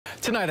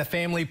Tonight, a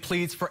family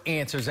pleads for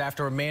answers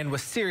after a man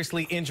was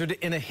seriously injured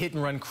in a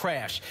hit-and-run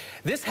crash.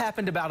 This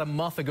happened about a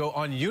month ago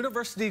on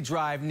University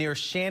Drive near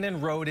Shannon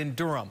Road in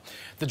Durham.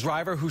 The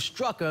driver who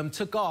struck him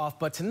took off,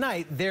 but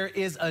tonight there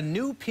is a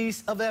new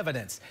piece of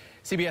evidence.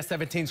 CBS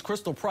 17's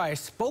Crystal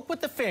Price spoke with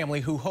the family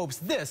who hopes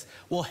this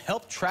will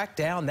help track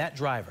down that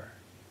driver.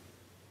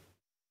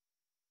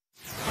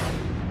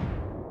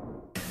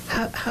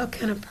 How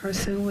can a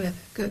person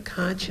with good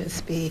conscience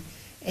be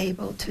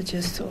able to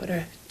just sort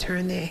of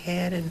turn their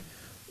head and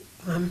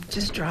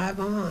just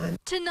drive on?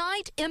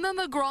 Tonight, Emma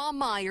McGraw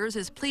Myers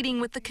is pleading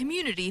with the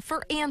community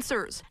for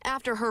answers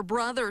after her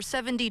brother,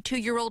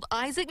 72-year-old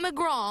Isaac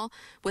McGraw,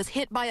 was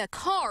hit by a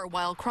car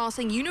while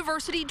crossing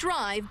University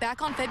Drive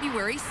back on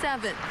February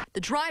 7th.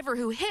 The driver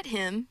who hit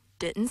him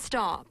didn't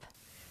stop.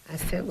 I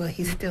said, well,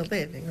 he's still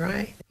living,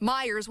 right?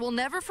 Myers will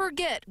never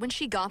forget when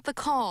she got the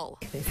call.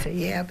 They said,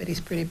 yeah, but he's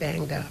pretty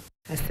banged up.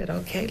 I said,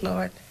 okay,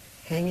 Lord,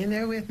 hang in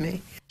there with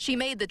me. She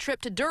made the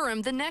trip to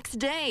Durham the next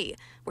day,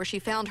 where she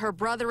found her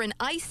brother in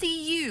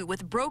ICU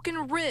with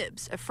broken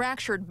ribs, a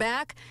fractured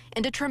back,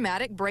 and a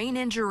traumatic brain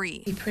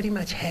injury. He pretty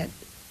much had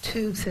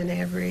tubes in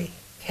every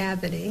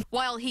cavity.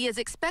 While he is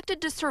expected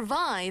to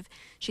survive,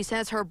 she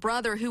says her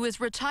brother, who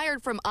is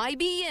retired from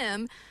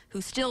IBM,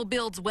 who still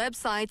builds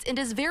websites and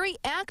is very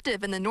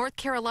active in the North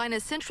Carolina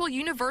Central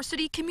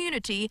University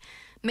community,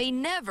 may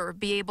never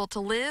be able to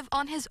live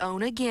on his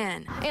own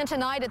again. And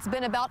tonight, it's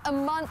been about a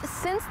month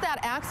since that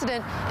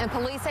accident, and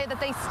police say that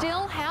they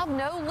still have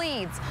no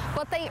leads.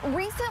 But they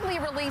recently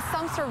released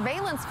some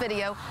surveillance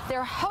video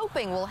they're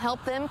hoping will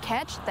help them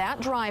catch that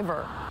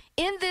driver.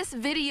 In this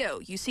video,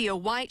 you see a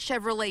white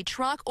Chevrolet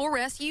truck or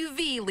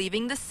SUV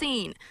leaving the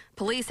scene.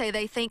 Police say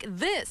they think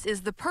this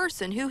is the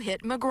person who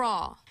hit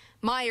McGraw.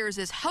 Myers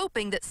is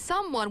hoping that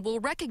someone will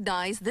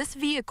recognize this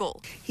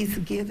vehicle. He's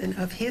given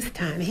of his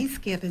time. He's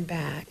given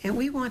back, and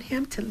we want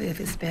him to live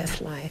his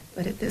best life.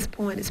 But at this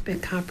point, it's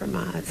been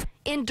compromised.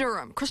 In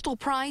Durham, Crystal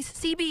Price,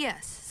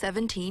 CBS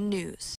 17 News.